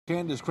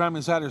Candace, Crime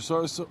Insider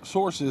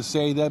sources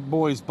say that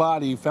boy's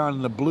body found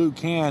in a blue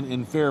can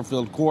in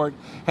Fairfield Court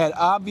had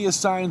obvious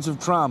signs of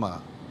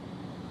trauma.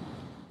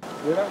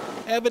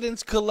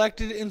 Evidence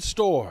collected and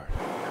stored.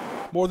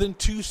 More than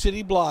 2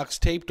 city blocks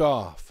taped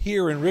off.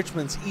 Here in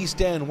Richmond's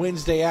East End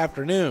Wednesday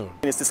afternoon.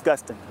 It's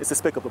disgusting. It's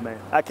despicable, man.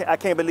 I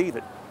can't believe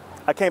it.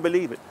 I can't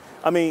believe it.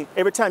 I mean,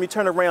 every time you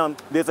turn around,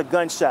 there's a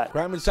gunshot.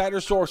 Crime Insider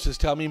sources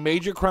tell me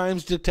major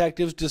crimes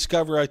detectives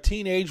discover a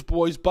teenage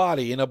boy's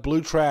body in a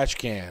blue trash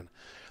can.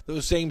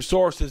 Those same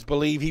sources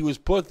believe he was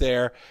put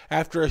there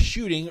after a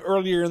shooting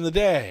earlier in the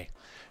day.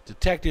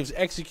 Detectives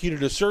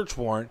executed a search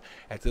warrant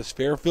at this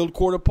Fairfield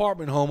Court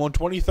apartment home on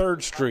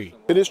 23rd Street.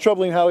 It is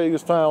troubling how he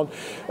was found,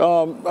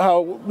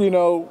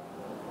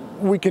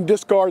 we can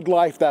discard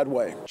life that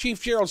way.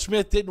 Chief Gerald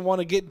Smith didn't want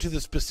to get into the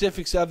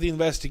specifics of the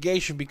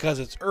investigation because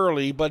it's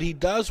early, but he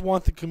does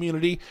want the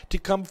community to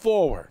come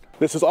forward.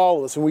 This is all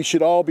of us, and we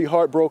should all be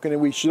heartbroken,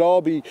 and we should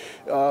all be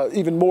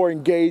even more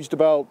engaged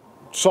about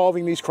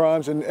solving these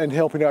crimes and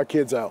helping our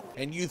kids out.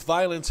 And youth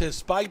violence has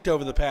spiked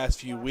over the past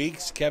few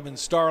weeks. Kevin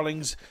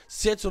Starlings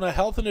sits on a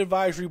health and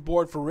advisory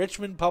board for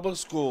Richmond Public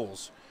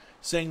Schools,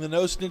 saying the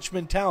no-snitch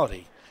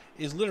mentality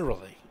is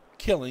literally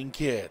killing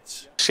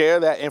kids. Share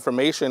that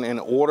information in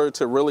order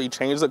to really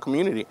change the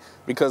community,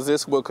 because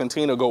this will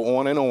continue to go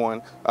on and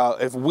on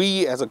if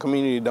we as a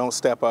community don't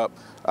step up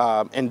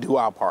and do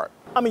our part.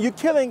 I mean, you're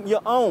killing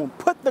your own.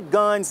 Put the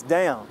guns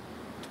down.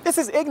 This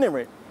is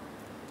ignorant.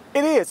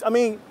 It is. I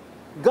mean,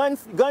 gun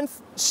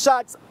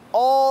shots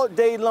all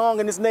day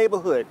long in this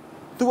neighborhood,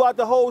 throughout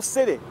the whole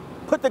city.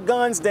 Put the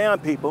guns down,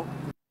 people.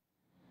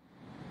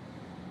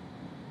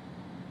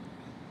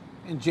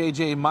 And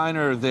J.J.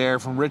 Minor there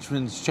from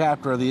Richmond's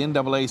chapter of the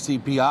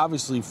NAACP,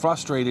 obviously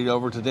frustrated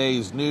over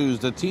today's news.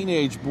 The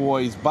teenage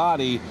boy's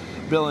body,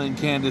 Bill and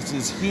Candace,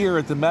 is here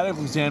at the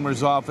medical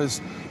examiner's office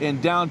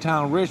in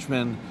downtown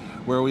Richmond,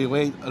 where we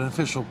await an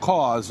official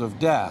cause of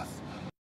death.